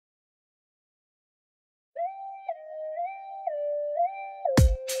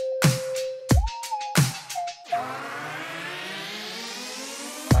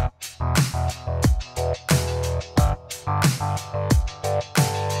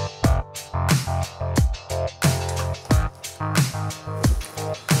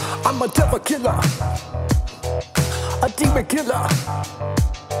I'm a devil killer, a demon killer,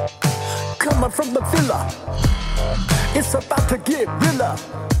 coming from the villa. It's about to get realer.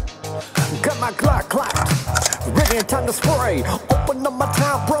 Got my Glock clapped, ready in time to spray. Open up my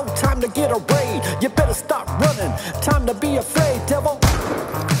time, bro, time to get a raid. You better stop running, time to be afraid, devil.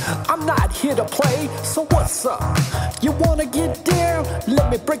 I'm not here to play, so what's up? You wanna get down?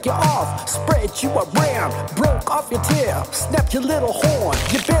 Let me break you off, spread you around. Broke off your tail, snap your little horn.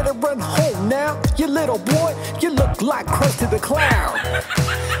 You better run home now, you little boy. You look like Krusty the Clown.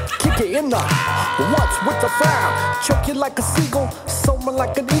 Kick it in the what's with the frown. Choke you like a seagull, someone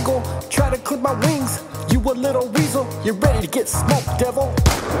like an eagle. Try to clip my wings, you a little weasel. You ready to get smoked, devil?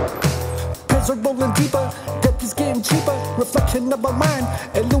 Pins are rolling deeper, death is getting cheaper. Reflection of my mind,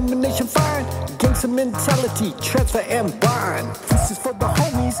 illumination fine. Gangster mentality, transfer and bind. This is for the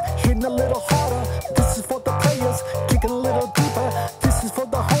homies, hitting a little harder. This is for the players, kicking a little deeper. This is for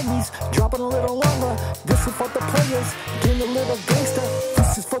the homies, dropping a little longer. This is for the players, getting a little gangster.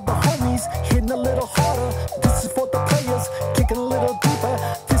 This is for the homies, hitting a little harder. This is for the players, kicking a little deeper.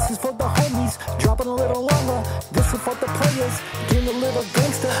 This is for the homies, dropping a little longer. This is for the players, getting a little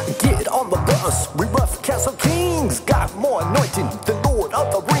gangster. Get on the bus, we rough Castle Kings. Got more anointing than Lord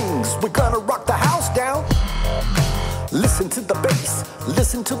of the Rings. We're gonna rock the house down. Listen to the bass,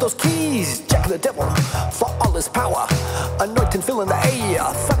 listen to those keys. Jack the devil for all his power. Anointing filling the air,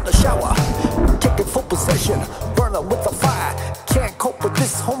 thunder shower. Taking full possession, burning with the fire. Can't cope with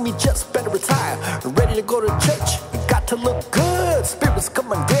this, homie, just better retire. Ready to go to church, got to look good. Spirits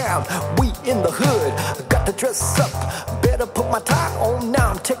coming down, we in the hood. Got to dress up, better put my tie on. Now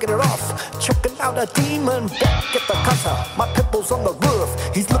I'm taking it off, checking out a demon back at the casa. My pimples on the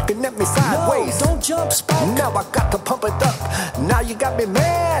roof, he's looking at me sideways. No, don't jump, Spock. Now I got to pump it up. Now you got me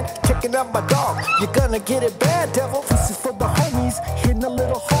mad, checking out my dog. You're gonna get it bad, devil. This is for the homies, hitting a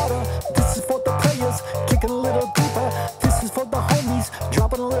little harder. This is for the players, kicking a little deeper. This is for the homies,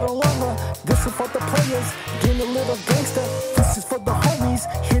 dropping a little longer. This is for the players, getting a little gangster. This is for the homies,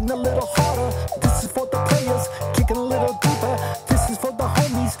 hitting a little harder. This is for the players, kicking a little deeper. This is for the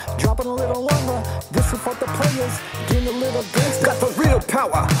homies, dropping a little longer. This is for the players, getting a little gangster. Got the real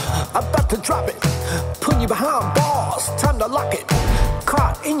power, about to drop it. Putting you behind bars, time to lock it.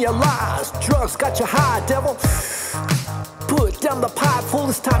 Caught in your lies, drugs got you high, devil. Put down the pipe, full,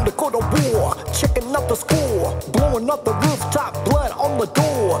 it's time to go to war. Checking out the score, blowing up the rooftop, blood on the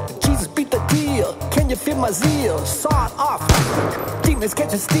door. Jesus beat the deal, can you feel my zeal? Saw it off, demons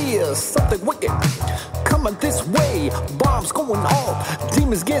catching steers. Something wicked coming this way, bombs going off,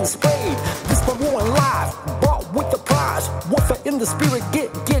 demons getting sprayed. This one war live, bought with the prize. Warfare in the spirit,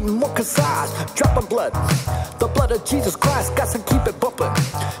 getting more concise. Dropping blood, the blood of Jesus Christ. Got to keep it bumping,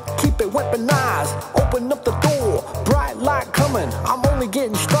 keep it weaponized. Open up the door, bright light coming. I'm only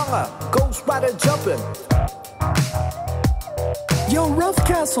getting stronger, Ghost Rider jumping. Yo, Rough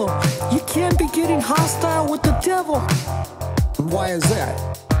Castle, you can't be getting hostile with the devil. Why is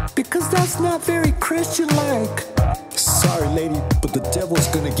that? Because that's not very Christian-like. Sorry, lady, but the devil's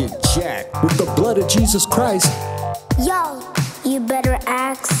gonna get jacked with the blood of Jesus Christ. Yo, you better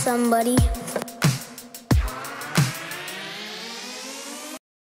ask somebody.